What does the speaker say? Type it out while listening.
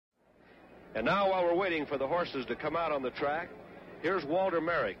And now, while we're waiting for the horses to come out on the track, here's Walter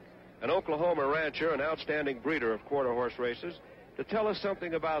Merrick, an Oklahoma rancher, an outstanding breeder of quarter horse races, to tell us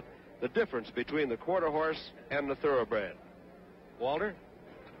something about the difference between the quarter horse and the thoroughbred. Walter?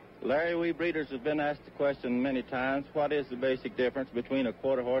 Larry, we breeders have been asked the question many times, what is the basic difference between a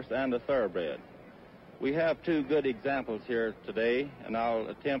quarter horse and a thoroughbred? We have two good examples here today, and I'll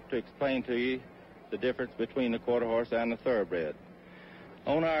attempt to explain to you the difference between the quarter horse and the thoroughbred.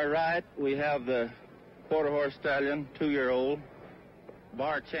 On our right, we have the quarter horse stallion, 2-year-old,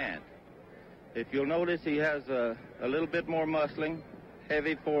 Bar Chant. If you'll notice, he has a little bit more muscling,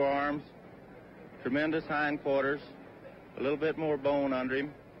 heavy forearms, tremendous hindquarters, a little bit more bone under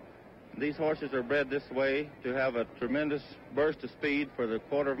him. These horses are bred this way to have a tremendous burst of speed for the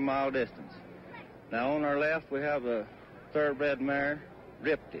quarter-of-a-mile distance. Now, on our left, we have a thoroughbred mare,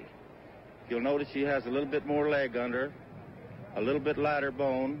 Ripty. You'll notice she has a little bit more leg under her, a little bit lighter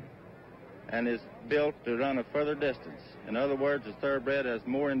bone, and is built to run a further distance. In other words, the thoroughbred has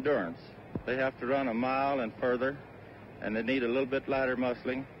more endurance. They have to run a mile and further, and they need a little bit lighter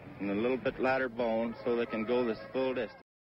muscling and a little bit lighter bone so they can go this full distance.